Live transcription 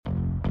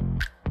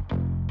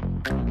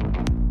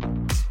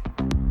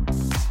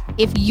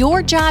If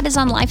your job is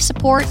on life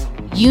support,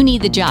 you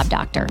need the Job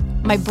Doctor.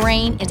 My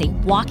brain is a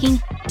walking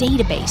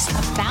database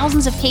of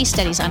thousands of case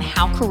studies on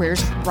how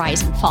careers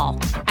rise and fall.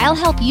 I'll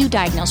help you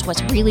diagnose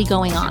what's really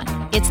going on.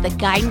 It's the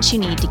guidance you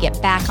need to get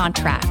back on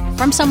track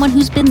from someone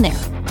who's been there.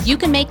 You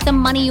can make the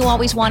money you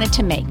always wanted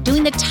to make,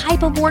 doing the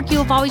type of work you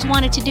have always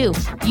wanted to do.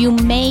 You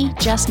may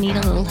just need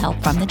a little help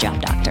from the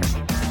Job Doctor.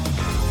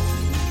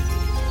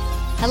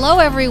 Hello,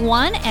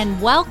 everyone,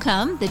 and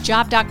welcome. The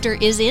Job Doctor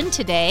is in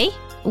today.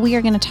 We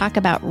are going to talk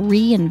about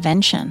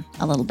reinvention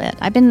a little bit.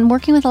 I've been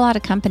working with a lot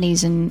of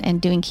companies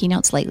and doing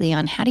keynotes lately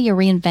on how do you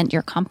reinvent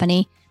your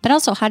company, but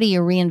also how do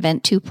you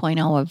reinvent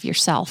 2.0 of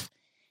yourself.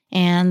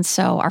 And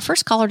so our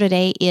first caller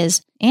today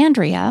is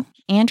Andrea.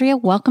 Andrea,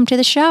 welcome to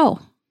the show.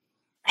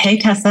 Hey,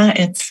 Tessa.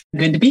 It's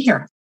good to be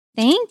here.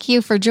 Thank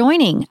you for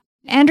joining.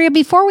 Andrea,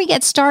 before we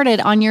get started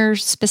on your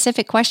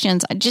specific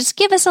questions, just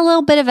give us a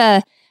little bit of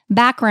a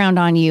background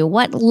on you.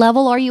 What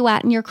level are you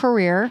at in your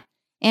career,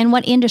 and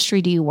what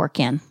industry do you work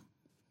in?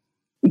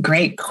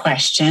 Great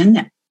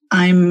question.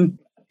 I'm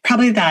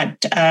probably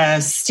that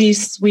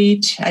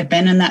C-suite. I've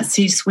been in that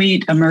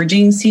C-suite,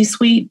 emerging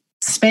C-suite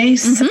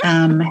space.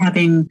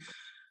 Having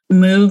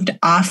moved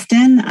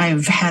often,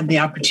 I've had the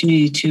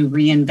opportunity to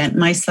reinvent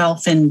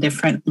myself in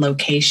different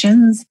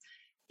locations.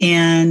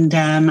 And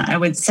I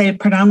would say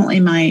predominantly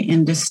my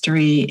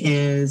industry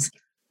is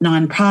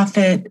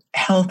nonprofit,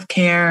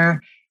 healthcare,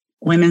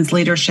 women's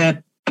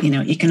leadership,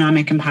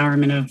 economic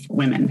empowerment of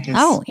women.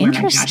 Oh,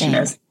 interesting.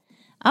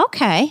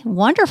 Okay,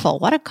 wonderful.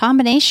 What a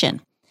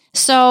combination.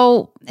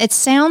 So it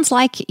sounds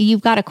like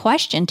you've got a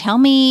question. Tell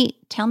me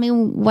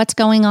what's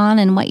going on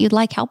and what you'd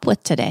like help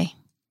with today.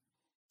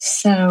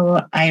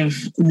 So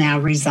I've now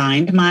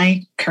resigned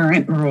my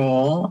current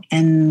role,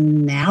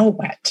 and now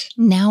what?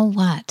 Now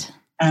what?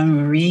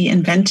 I'm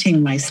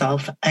reinventing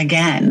myself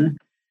again.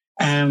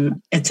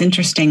 It's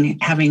interesting,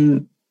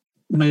 having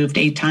moved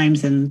 8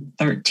 times in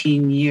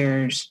 13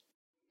 years.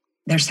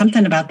 There's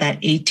something about that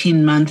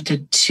 18-month to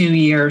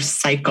 2-year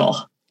cycle.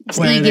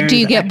 Do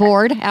you get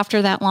bored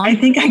after that long? I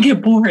think I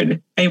get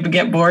bored. I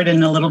get bored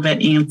and a little bit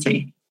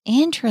antsy.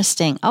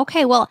 Interesting.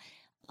 Okay, well,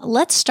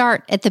 let's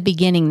start at the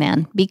beginning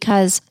then,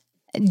 because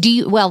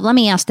let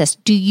me ask this.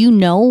 Do you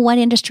know what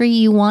industry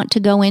you want to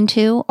go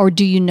into, or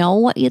do you know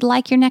what you'd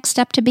like your next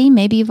step to be?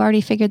 Maybe you've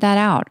already figured that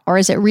out. Or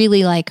is it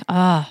really like,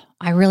 I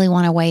really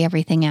want to weigh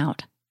everything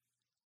out?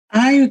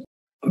 I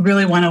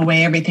really want to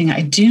weigh everything.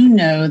 I do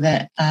know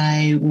that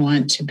I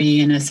want to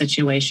be in a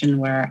situation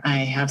where I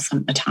have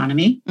some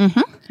autonomy.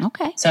 Mm-hmm.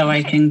 Okay. So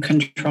I can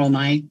control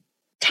my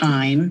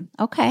time.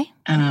 Okay.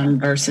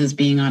 Versus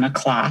being on a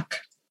clock.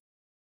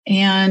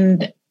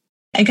 And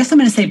I guess I'm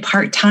going to say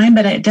part-time,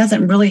 but it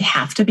doesn't really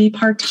have to be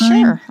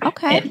part-time. Sure.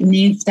 Okay. It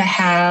needs to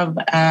have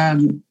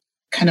kind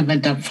of a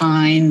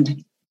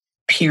defined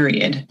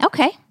period.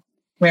 Okay.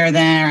 Where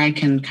there I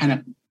can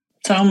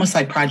so almost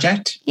like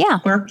project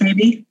work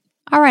maybe.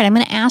 All right, I'm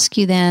going to ask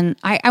you then,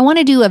 I want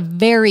to do a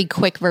very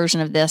quick version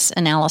of this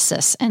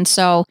analysis. And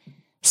so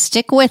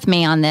stick with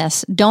me on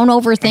this. Don't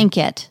overthink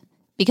it,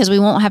 because we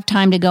won't have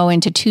time to go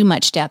into too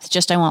much depth.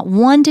 Just I want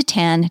 1 to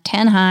 10,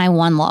 10 high,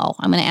 1 low.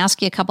 I'm going to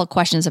ask you a couple of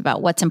questions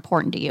about what's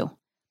important to you.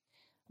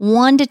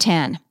 1 to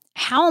 10,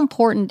 how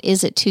important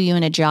is it to you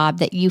in a job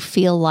that you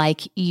feel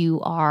like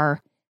you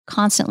are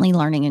constantly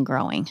learning and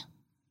growing?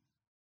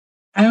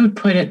 I would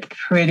put it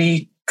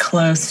pretty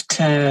close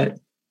to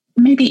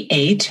maybe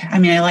 8. I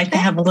mean, I like to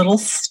have a little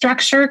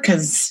structure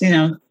because,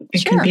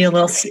 it can be a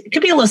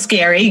little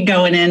scary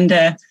going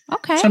into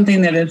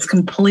something that is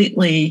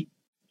completely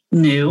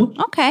new.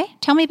 Okay.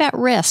 Tell me about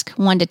risk,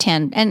 1 to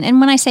 10. And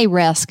when I say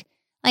risk,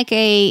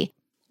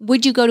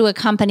 would you go to a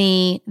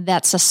company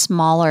that's a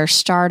smaller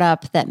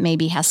startup that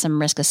maybe has some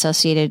risk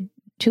associated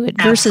to it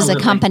versus a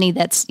company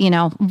that's,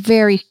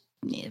 very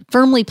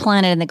firmly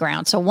planted in the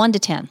ground? So 1 to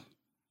 10.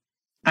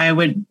 I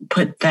would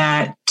put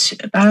that,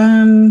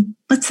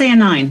 let's say a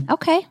 9.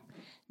 Okay.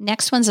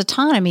 Next one's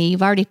autonomy.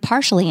 You've already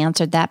partially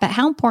answered that, but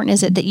how important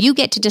is it that you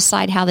get to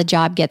decide how the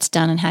job gets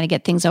done and how to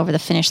get things over the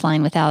finish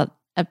line without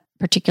a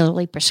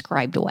particularly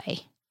prescribed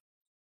way?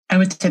 I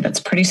would say that's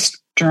pretty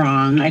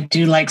strong. I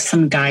do like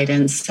some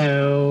guidance.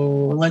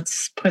 So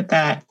let's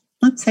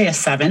say a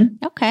 7.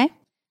 Okay.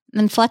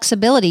 And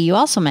flexibility, you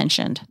also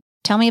mentioned.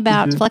 Tell me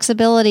about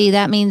flexibility.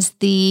 That means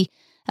the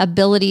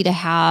ability to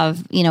have,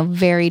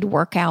 varied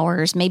work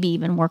hours, maybe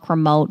even work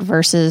remote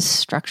versus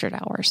structured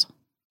hours.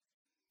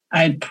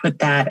 I'd put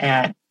that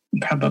at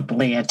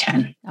probably a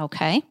 10.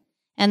 Okay.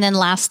 And then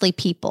lastly,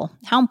 people.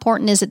 How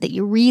important is it that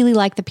you really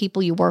like the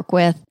people you work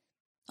with?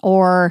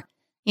 Or,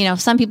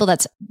 some people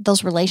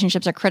those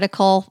relationships are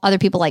critical. Other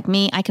people like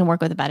me, I can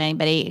work with about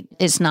anybody.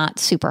 It's not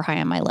super high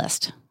on my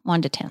list.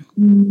 1 to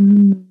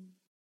 10.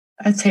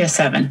 I'd say a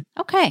 7.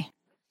 Okay.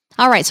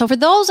 All right. So for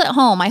those at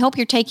home, I hope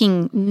you're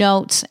taking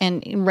notes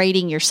and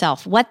rating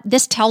yourself. What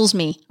this tells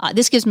me,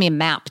 this gives me a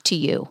map to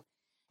you.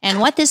 And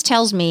what this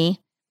tells me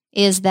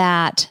is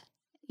that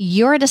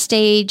you're at a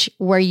stage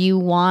where you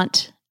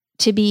want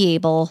to be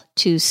able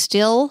to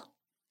still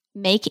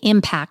make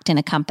impact in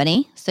a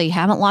company. So you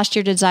haven't lost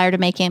your desire to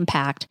make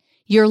impact.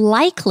 You're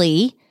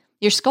likely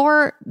Your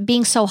score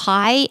being so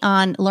high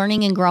on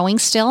learning and growing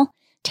still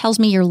tells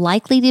me you're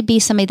likely to be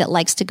somebody that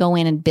likes to go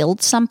in and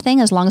build something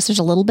as long as there's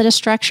a little bit of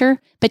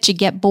structure, but you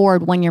get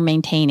bored when you're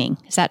maintaining.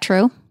 Is that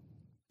true?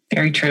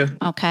 Very true.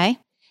 Okay.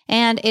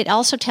 And it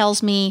also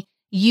tells me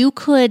you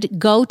could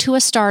go to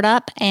a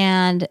startup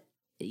and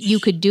you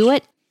could do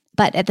it,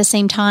 but at the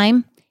same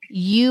time,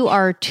 you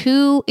are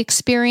too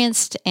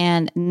experienced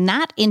and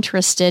not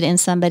interested in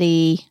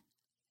somebody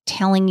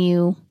telling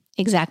you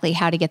exactly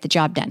how to get the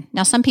job done.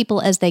 Now, some people,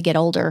 as they get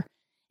older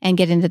and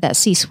get into that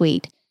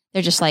C-suite,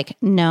 they're just like,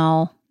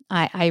 no,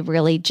 I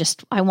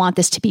want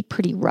this to be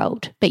pretty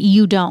rote, but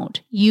you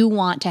don't. You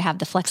want to have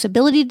the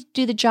flexibility to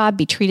do the job,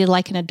 be treated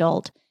like an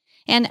adult.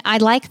 And I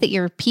like that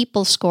your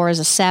people score is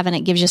a 7.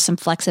 It gives you some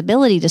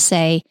flexibility to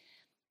say,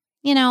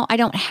 I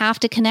don't have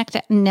to connect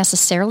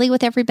necessarily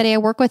with everybody I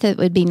work with. It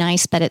would be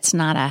nice, but it's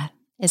not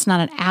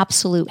an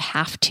absolute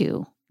have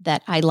to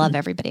that I love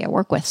everybody I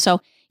work with.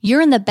 So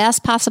you're in the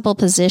best possible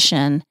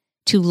position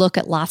to look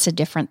at lots of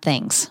different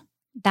things.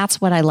 That's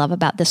what I love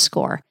about this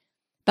score.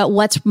 But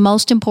what's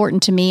most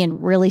important to me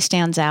and really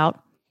stands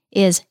out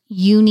is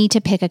you need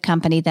to pick a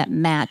company that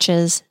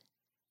matches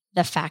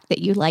the fact that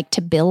you like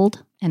to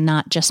build and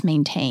not just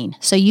maintain.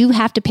 So you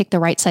have to pick the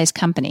right size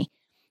company.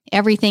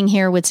 Everything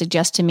here would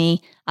suggest to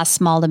me a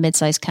small to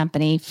mid-sized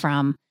company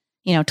from,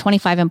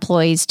 25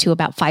 employees to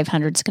about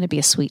 500 is going to be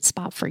a sweet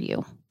spot for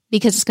you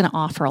because it's going to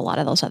offer a lot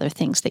of those other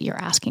things that you're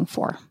asking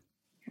for.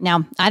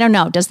 Now, I don't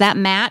know. Does that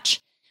match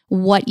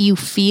what you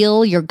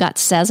feel your gut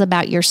says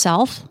about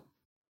yourself?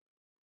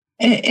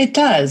 It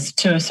does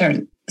to a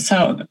certain.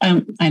 So,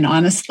 and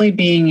honestly,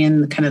 being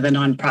in kind of the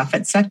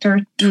nonprofit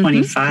sector,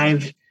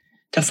 25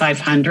 to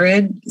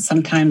 500,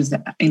 sometimes,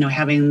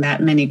 having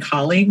that many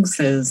colleagues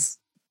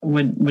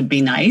would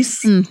be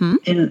nice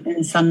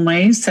in some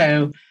ways.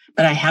 So,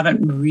 but I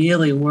haven't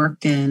really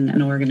worked in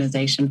an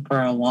organization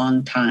for a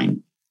long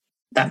time.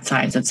 That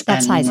size, it's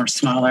been more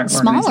smaller,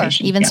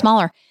 even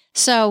smaller.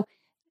 So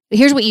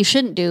here's what you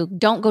shouldn't do.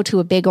 Don't go to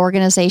a big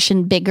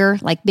organization, bigger,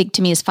 like big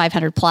to me is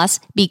 500 plus,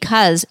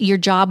 because your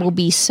job will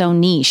be so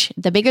niche.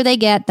 The bigger they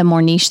get, the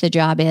more niche the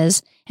job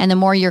is, and the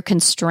more you're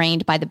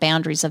constrained by the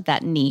boundaries of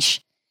that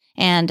niche.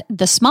 And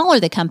the smaller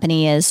the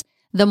company is,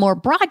 the more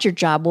broad your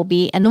job will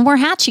be, and the more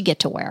hats you get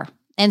to wear.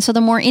 And so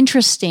the more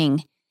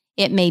interesting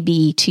it may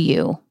be to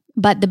you.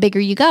 But the bigger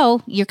you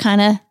go, you're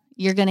going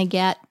to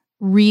get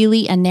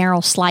really a narrow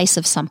slice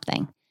of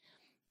something.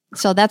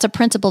 So that's a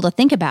principle to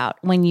think about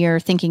when you're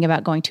thinking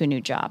about going to a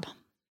new job.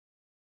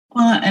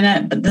 Well,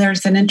 but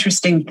there's an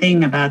interesting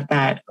thing about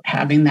that,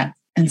 having that,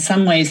 in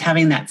some ways,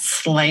 having that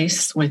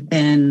slice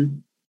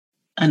within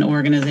an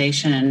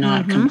organization and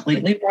not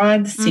completely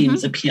broad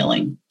seems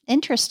appealing.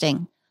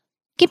 Interesting.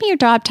 Give me your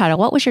job title.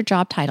 What was your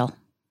job title?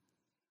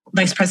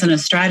 Vice President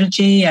of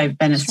Strategy. I've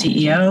been a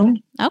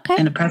CEO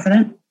and a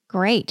president.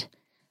 Great.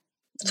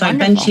 So Wonderful.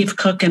 I've been chief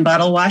cook and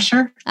bottle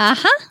washer.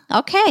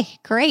 Okay,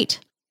 great.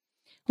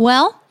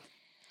 Well,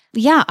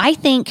 yeah, I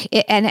think,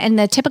 and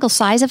the typical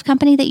size of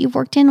company that you've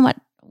worked in,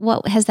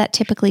 what has that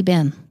typically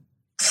been?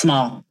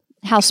 Small.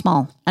 How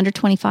small? Under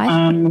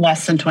 25?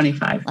 Less than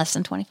 25. Less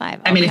than 25.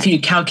 Okay. I mean, if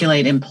you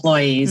calculate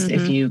employees,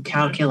 if you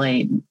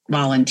calculate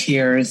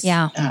volunteers,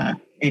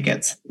 it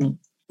gets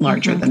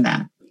larger than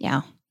that.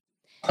 Yeah.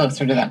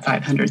 Closer to that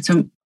 500.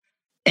 So,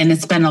 and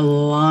it's been a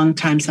long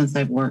time since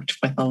I've worked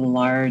with a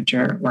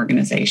larger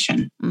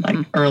organization, like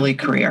early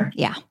career.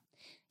 Yeah.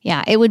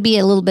 Yeah. It would be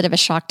a little bit of a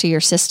shock to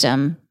your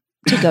system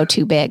to go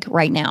too big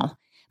right now.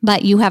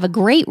 But you have a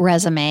great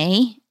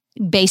resume,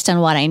 based on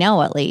what I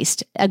know at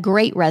least, a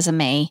great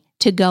resume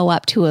to go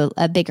up to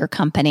a bigger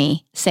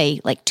company, say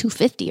like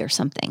 250 or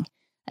something.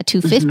 A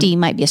 250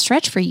 might be a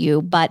stretch for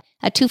you, but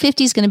a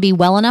 250 is going to be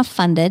well enough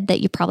funded that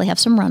you probably have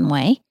some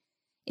runway.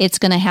 It's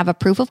going to have a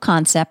proof of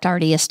concept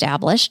already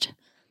established,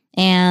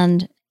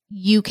 and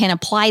you can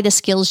apply the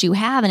skills you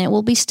have, and it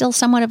will be still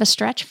somewhat of a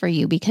stretch for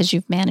you because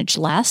you've managed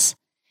less.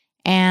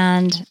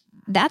 And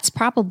that's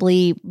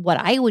probably what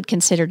I would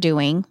consider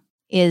doing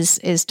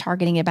is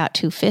targeting about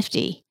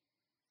 250.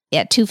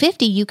 At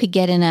 250, you could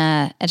get in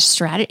a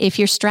strategy. If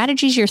your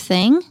strategy is your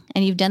thing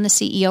and you've done the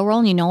CEO role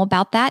and you know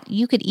about that,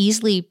 you could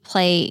easily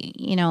play,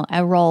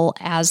 a role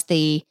as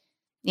the,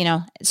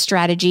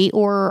 strategy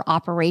or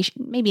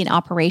operation, maybe in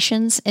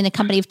operations. In a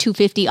company of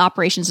 250,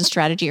 operations and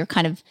strategy are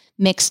kind of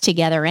mixed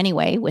together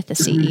anyway with the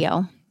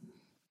CEO.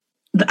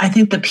 I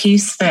think the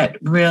piece that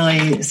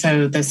really,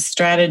 so the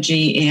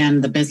strategy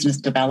and the business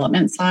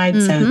development side,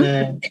 so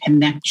the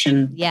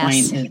connection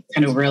point is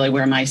kind of really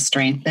where my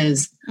strength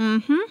is.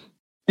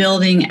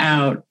 Building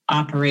out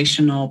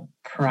operational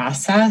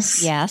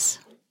process. Yes.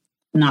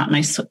 Not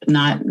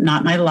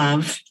my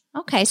love.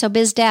 Okay. So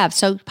biz dev.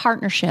 So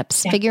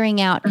partnerships, figuring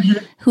out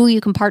who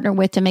you can partner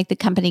with to make the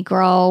company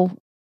grow.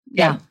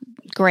 Yeah.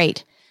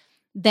 Great.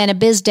 Then a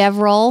biz dev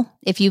role.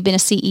 If you've been a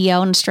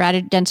CEO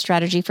and done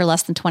strategy for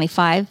less than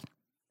 25,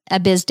 a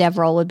biz dev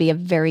role would be a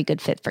very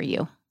good fit for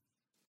you,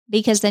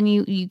 because then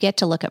you get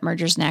to look at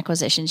mergers and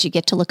acquisitions. You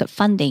get to look at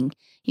funding.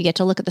 You get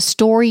to look at the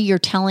story you're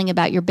telling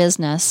about your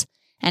business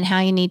and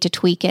how you need to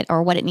tweak it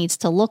or what it needs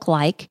to look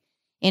like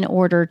in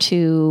order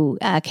to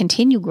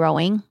continue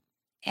growing.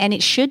 And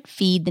it should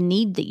feed the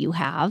need that you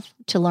have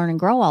to learn and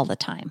grow all the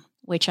time,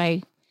 which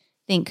I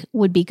think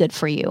would be good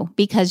for you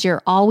because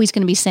you're always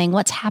going to be saying,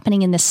 what's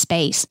happening in this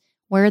space?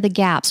 Where are the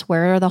gaps?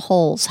 Where are the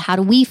holes? How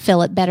do we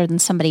fill it better than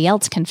somebody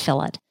else can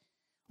fill it?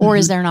 Or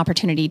is there an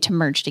opportunity to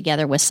merge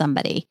together with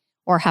somebody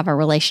or have a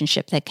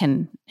relationship that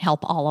can help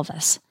all of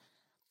us?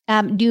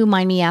 Do you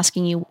mind me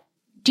asking you,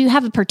 do you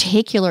have a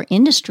particular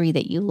industry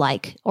that you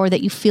like or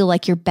that you feel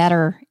like you're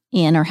better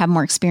in or have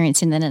more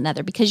experience in than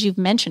another? Because you've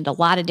mentioned a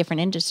lot of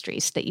different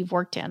industries that you've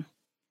worked in.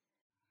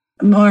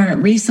 More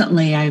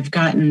recently, I've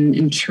gotten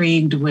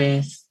intrigued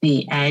with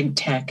the ag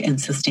tech and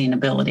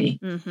sustainability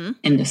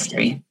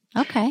industry.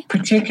 Okay.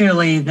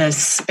 Particularly the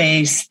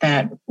space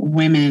that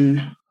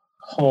women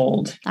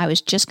hold. I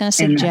was just going to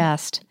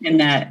suggest. In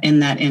that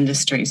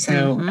industry.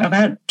 So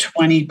about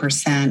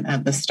 20%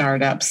 of the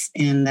startups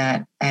in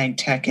that ag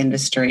tech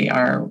industry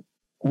are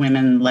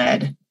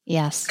women-led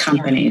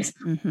companies.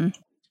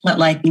 But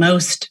like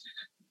most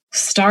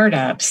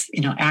startups,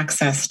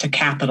 access to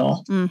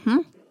capital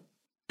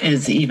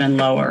is even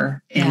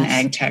lower in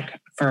ag tech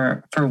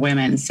for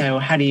women. So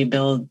how do you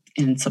build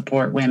and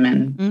support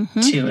women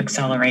to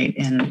accelerate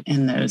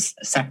in those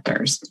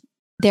sectors?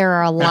 There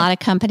are a lot of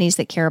companies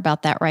that care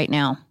about that right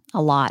now.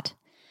 A lot.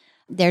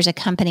 There's a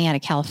company out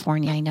of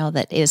California I know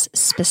that is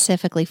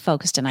specifically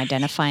focused on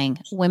identifying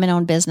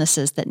women-owned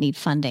businesses that need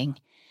funding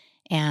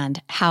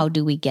and how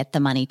do we get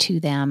the money to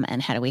them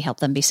and how do we help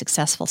them be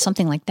successful?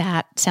 Something like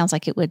that sounds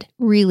like it would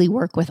really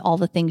work with all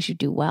the things you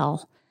do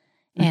well.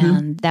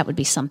 And that would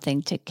be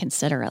something to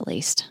consider at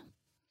least.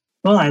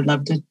 Well, I'd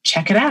love to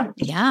check it out.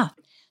 Yeah.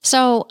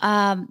 So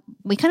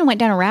we kind of went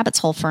down a rabbit's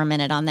hole for a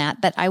minute on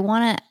that, but I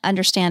want to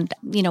understand,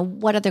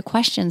 what other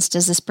questions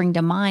does this bring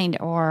to mind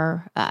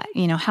or,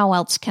 how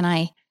else can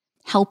I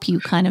help you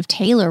kind of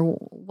tailor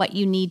what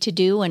you need to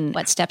do and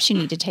what steps you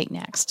need to take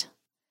next?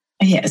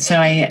 Yeah. So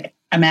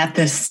I'm at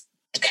this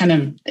kind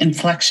of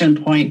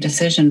inflection point,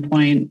 decision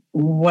point.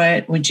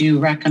 What would you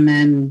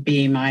recommend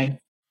be my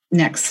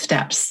next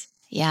steps?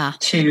 Yeah.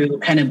 To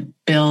kind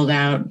of build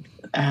out,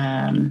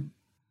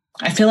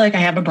 I feel like I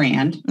have a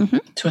brand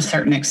to a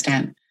certain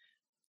extent,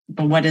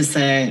 but what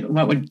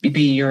would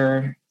be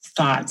your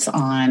thoughts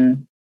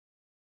on,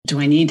 do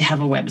I need to have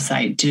a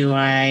website?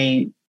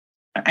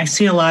 I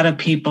see a lot of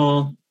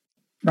people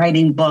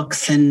writing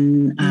books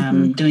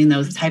and doing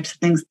those types of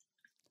things.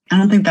 I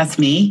don't think that's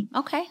me.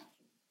 Okay.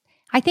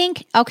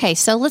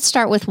 So let's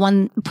start with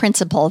one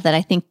principle that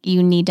I think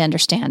you need to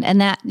understand, and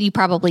that you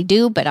probably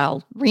do, but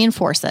I'll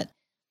reinforce it.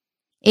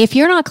 If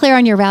you're not clear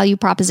on your value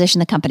proposition,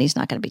 the company's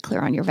not going to be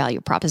clear on your value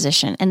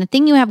proposition. And the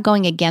thing you have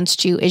going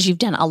against you is you've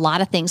done a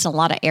lot of things in a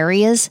lot of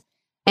areas,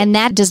 and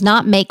that does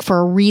not make for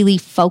a really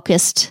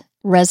focused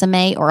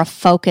resume or a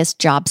focused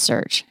job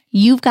search.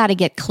 You've got to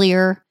get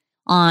clear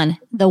on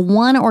the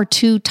one or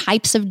two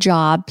types of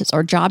jobs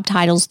or job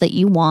titles that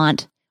you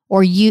want,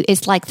 or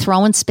it's like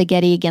throwing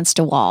spaghetti against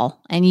a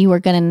wall, and you are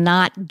going to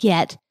not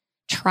get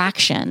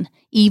traction,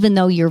 even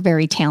though you're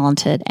very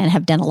talented and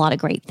have done a lot of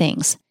great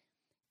things.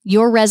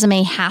 Your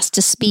resume has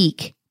to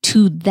speak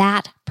to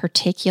that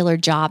particular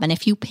job. And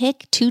if you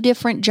pick two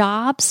different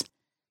jobs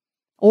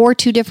or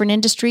two different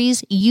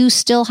industries, you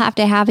still have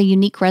to have a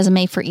unique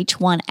resume for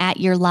each one at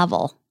your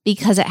level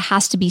because it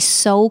has to be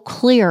so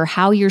clear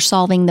how you're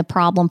solving the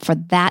problem for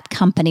that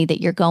company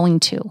that you're going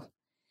to.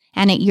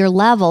 And at your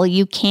level,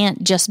 you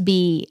can't just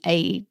be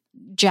a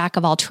jack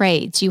of all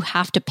trades. You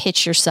have to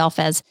pitch yourself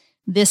as,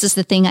 this is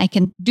the thing I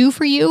can do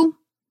for you,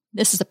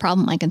 this is the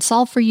problem I can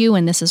solve for you,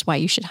 and this is why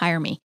you should hire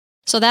me.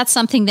 So that's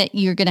something that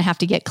you're going to have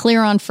to get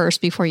clear on first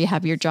before you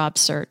have your job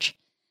search,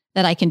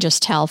 that I can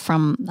just tell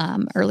from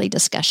early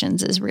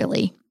discussions is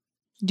really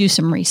do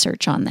some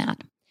research on that.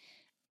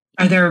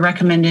 Are there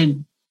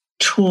recommended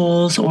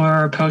tools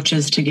or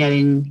approaches to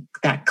getting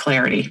that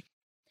clarity?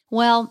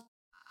 Well,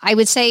 I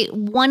would say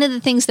one of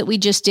the things that we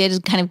just did is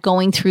kind of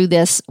going through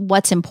this,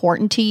 what's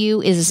important to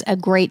you is a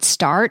great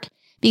start.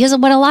 Because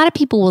what a lot of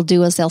people will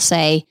do is they'll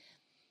say,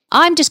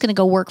 I'm just going to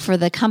go work for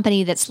the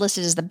company that's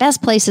listed as the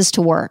best places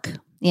to work.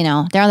 They're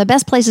on the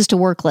best places to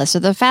work list or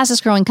the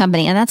fastest growing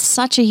company. And that's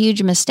such a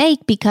huge mistake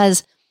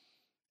because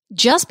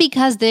just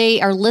because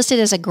they are listed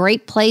as a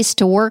great place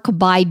to work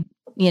by,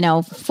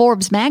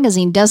 Forbes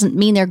magazine doesn't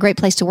mean they're a great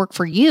place to work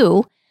for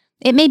you.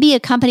 It may be a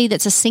company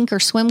that's a sink or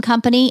swim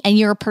company and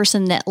you're a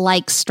person that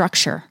likes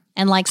structure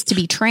and likes to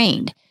be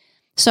trained.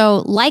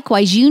 So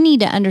likewise, you need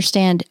to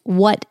understand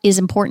what is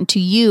important to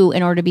you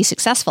in order to be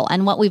successful.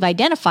 And what we've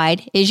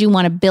identified is you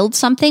want to build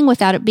something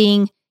without it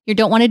being, you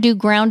don't want to do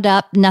ground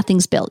up,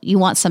 nothing's built. You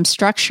want some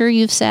structure,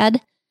 you've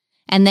said,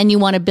 and then you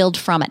want to build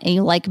from it. And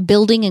you like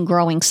building and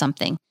growing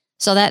something.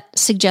 So that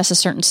suggests a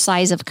certain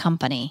size of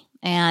company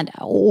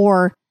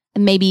or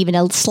maybe even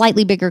a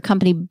slightly bigger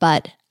company,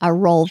 but a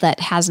role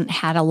that hasn't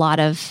had a lot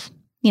of,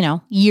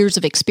 years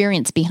of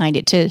experience behind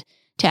it to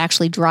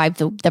actually drive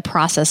the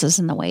processes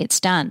and the way it's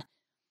done.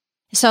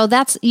 So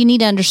you need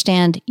to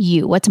understand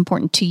what's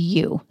important to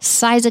you,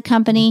 size of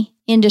company,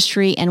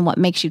 industry, and what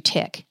makes you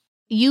tick.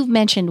 You've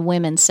mentioned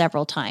women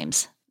several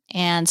times,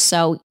 And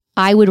so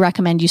I would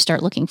recommend you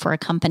start looking for a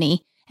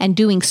company and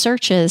doing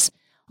searches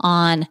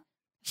on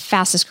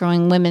fastest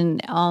growing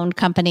women-owned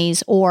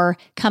companies or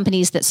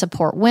companies that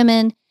support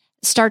women.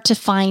 Start to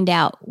find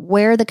out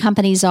where the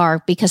companies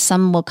are, because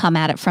some will come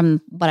at it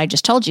from what I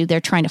just told you. They're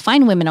trying to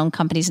find women-owned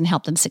companies and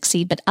help them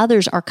succeed, but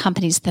others are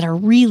companies that are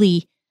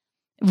really,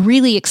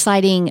 really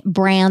exciting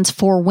brands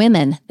for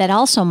women that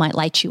also might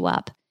light you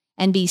up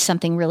and be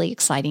something really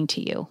exciting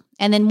to you.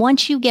 And then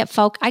once you get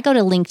I go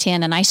to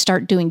LinkedIn and I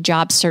start doing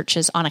job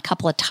searches on a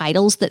couple of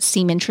titles that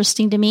seem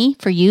interesting to me.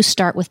 For you,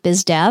 start with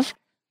BizDev,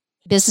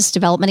 Business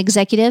Development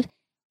Executive.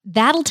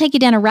 That'll take you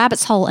down a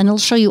rabbit's hole and it'll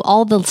show you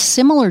all the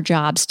similar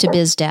jobs to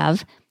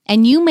BizDev.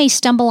 And you may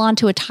stumble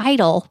onto a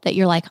title that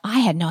you're like, I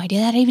had no idea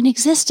that even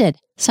existed.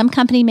 Some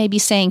company may be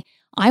saying,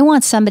 I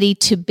want somebody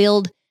to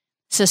build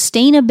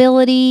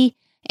sustainability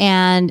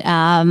and,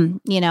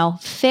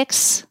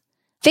 fix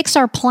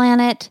our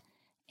planet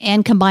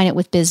and combine it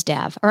with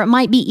BizDev. Or it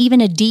might be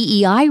even a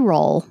DEI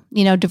role,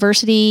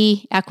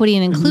 diversity, equity,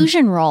 and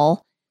inclusion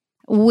role,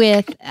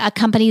 with a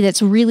company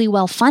that's really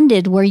well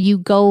funded where you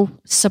go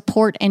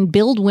support and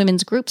build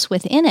women's groups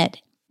within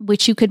it,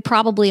 which you could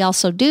probably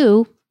also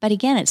do. But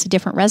again, it's a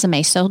different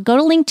resume. So go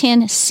to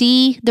LinkedIn,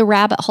 see the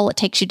rabbit hole it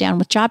takes you down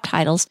with job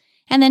titles,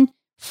 and then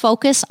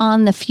focus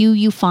on the few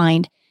you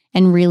find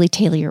and really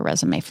tailor your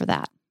resume for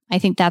that. I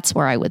think that's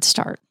where I would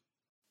start.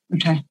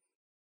 Okay.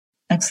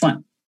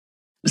 Excellent.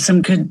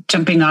 Some good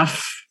jumping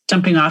off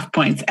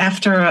points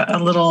after a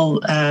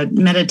little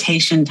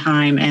meditation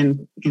time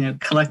and,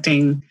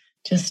 collecting,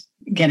 just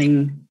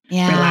getting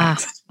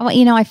relaxed. Well,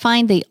 I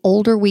find the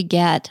older we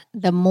get,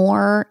 the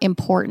more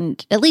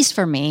important, at least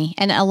for me,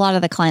 and a lot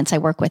of the clients I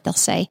work with, they'll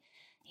say,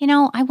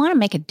 I want to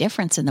make a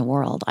difference in the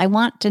world. I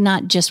want to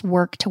not just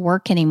work to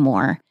work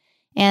anymore.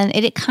 And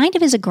it kind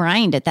of is a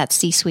grind at that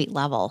C-suite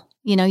level.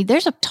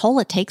 There's a toll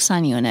it takes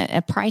on you and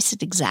a price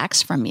it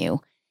exacts from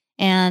you.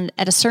 And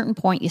at a certain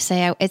point, you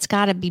say, it's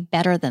got to be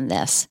better than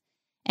this.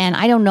 And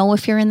I don't know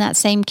if you're in that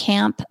same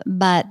camp,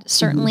 but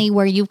certainly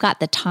where you've got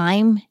the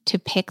time to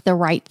pick the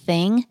right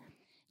thing,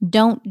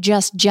 don't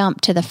just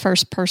jump to the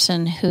first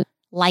person who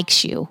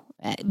likes you.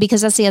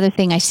 Because that's the other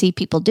thing I see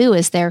people do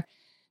is they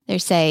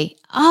say,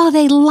 oh,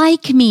 they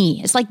like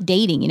me. It's like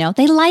dating,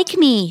 they like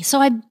me. So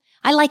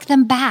I like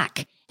them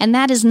back. And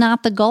that is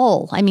not the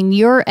goal. I mean,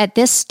 you're at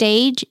this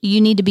stage,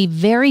 you need to be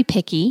very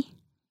picky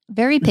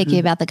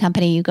about the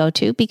company you go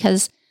to,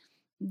 because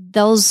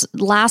those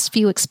last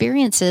few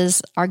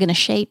experiences are going to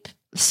shape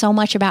so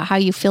much about how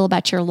you feel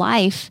about your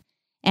life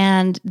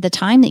and the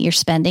time that you're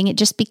spending.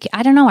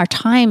 Our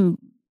time,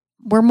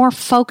 we're more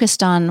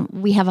focused on,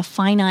 we have a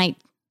finite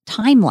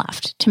time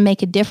left to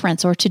make a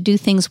difference or to do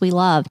things we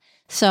love.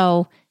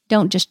 So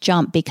don't just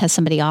jump because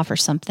somebody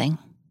offers something.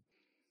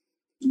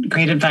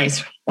 Great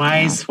advice.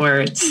 Wise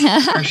words,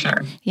 for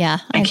sure. Yeah.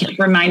 I keep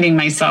reminding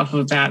myself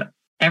of that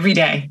every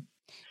day.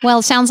 Well,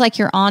 it sounds like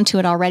you're onto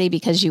it already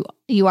because you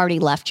already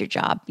left your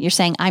job. You're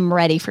saying, I'm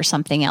ready for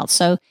something else.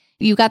 So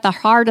you got the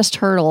hardest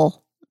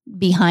hurdle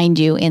behind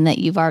you in that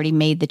you've already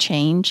made the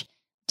change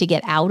to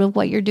get out of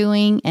what you're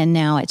doing. And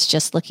now it's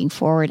just looking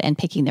forward and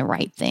picking the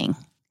right thing.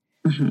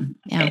 Mm-hmm.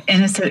 Yeah.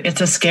 And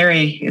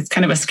it's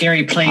kind of a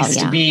scary place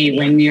to be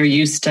when you're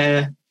used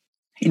to,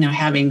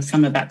 having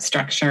some of that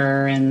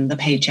structure and the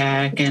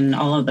paycheck and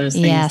all of those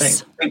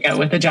things that go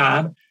with a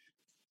job.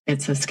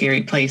 It's a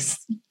scary place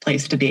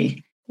to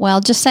be. Well,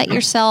 just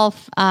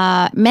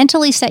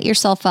mentally set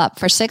yourself up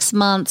for 6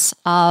 months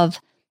of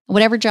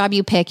whatever job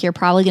you pick. You're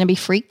probably going to be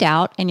freaked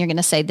out and you're going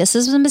to say, this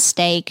is a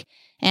mistake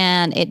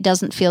and it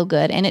doesn't feel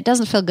good. And it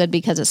doesn't feel good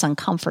because it's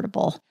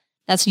uncomfortable.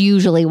 That's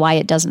usually why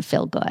it doesn't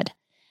feel good.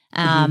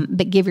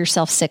 But give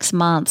yourself 6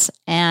 months.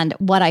 And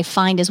what I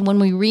find is when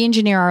we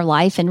re-engineer our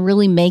life and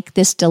really make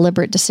this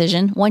deliberate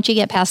decision, once you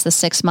get past the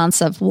 6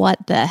 months of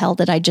what the hell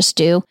did I just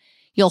do,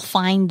 you'll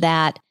find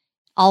that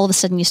all of a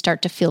sudden you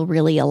start to feel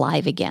really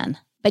alive again.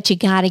 But you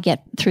got to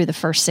get through the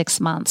first 6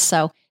 months.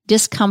 So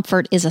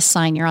discomfort is a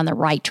sign you're on the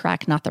right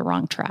track, not the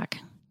wrong track.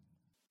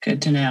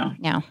 Good to know.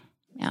 Yeah.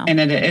 And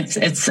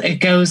it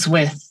goes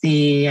with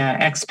the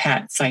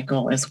expat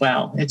cycle as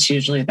well. It's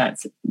usually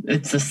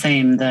it's the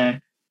same,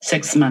 the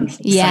 6 month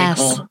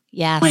cycle.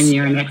 Yes. When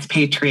you're an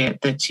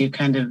expatriate, that you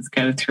kind of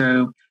go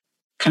through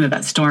kind of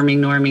that storming,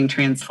 norming,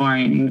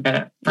 transforming.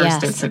 That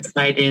first it's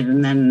excited,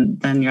 and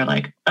then you're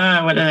like,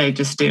 oh, what did I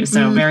just do?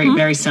 So very,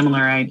 very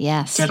similar. I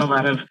did a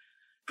lot of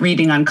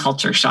reading on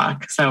culture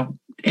shock. So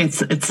it's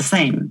the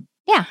same.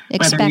 Yeah.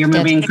 Whether you're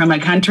moving from a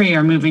country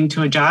or moving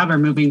to a job or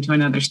moving to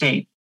another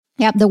state.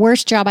 Yeah. The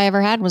worst job I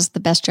ever had was the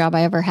best job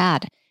I ever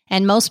had.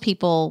 And most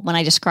people, when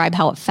I describe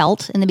how it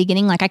felt in the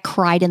beginning, like I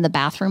cried in the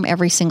bathroom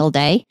every single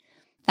day.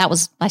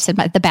 I said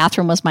the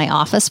bathroom was my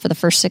office for the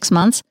first 6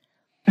 months.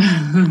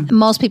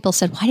 Most people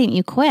said, why didn't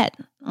you quit?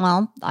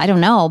 Well, I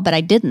don't know, but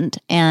I didn't.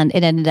 And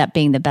it ended up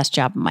being the best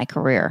job of my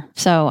career.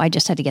 So I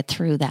just had to get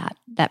through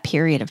that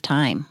period of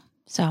time.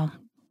 So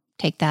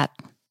take that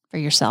for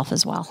yourself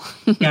as well.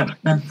 Yeah,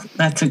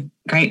 that's a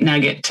great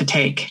nugget to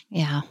take.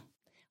 Yeah.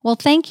 Well,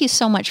 thank you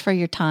so much for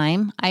your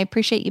time. I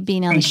appreciate you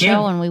being on the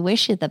show, and we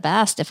wish you the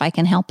best. If I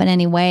can help in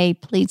any way,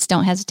 please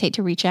don't hesitate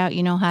to reach out.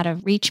 You know how to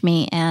reach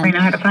me. And I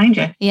know how to find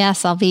you.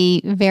 Yes, I'll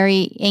be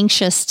very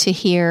anxious to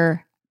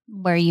hear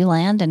where you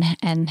land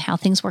and how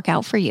things work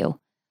out for you.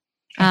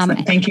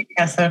 Thank you,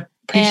 Tessa.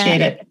 Appreciate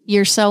it.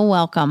 You're so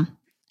welcome.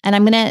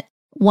 And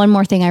one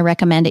more thing I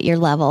recommend at your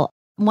level.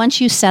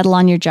 Once you settle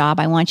on your job,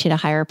 I want you to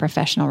hire a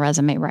professional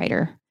resume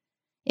writer.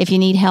 If you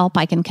need help,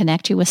 I can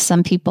connect you with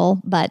some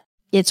people, but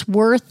it's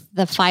worth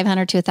the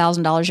 $500 to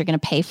 $1,000 you're going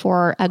to pay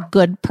for a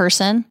good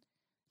person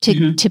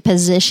to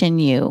position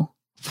you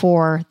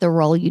for the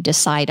role you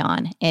decide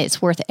on.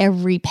 It's worth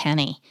every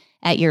penny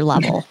at your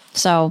level.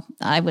 So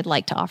I would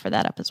like to offer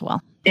that up as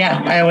well.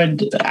 Yeah, I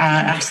would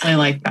absolutely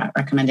like that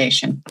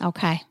recommendation.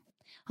 Okay.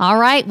 All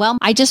right. Well,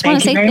 I just want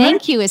to say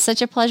thank you. It's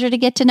such a pleasure to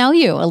get to know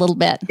you a little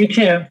bit. You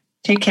too.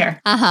 Take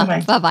care.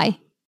 Bye-bye. Bye-bye.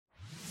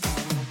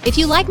 If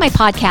you like my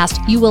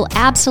podcast, you will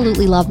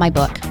absolutely love my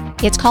book.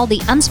 It's called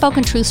The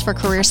Unspoken Truths for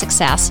Career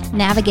Success,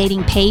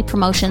 Navigating Pay,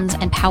 Promotions,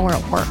 and Power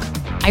at Work.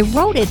 I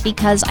wrote it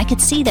because I could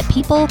see that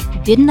people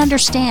didn't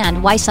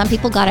understand why some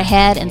people got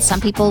ahead and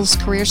some people's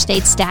career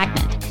stayed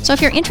stagnant. So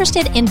if you're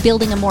interested in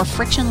building a more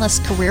frictionless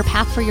career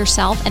path for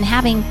yourself and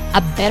having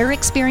a better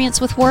experience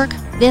with work,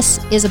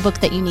 this is a book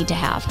that you need to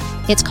have.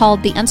 It's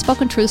called The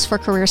Unspoken Truths for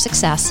Career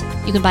Success.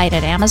 You can buy it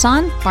at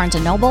Amazon, Barnes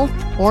 & Noble,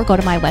 or go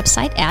to my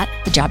website at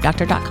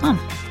thejobdoctor.com.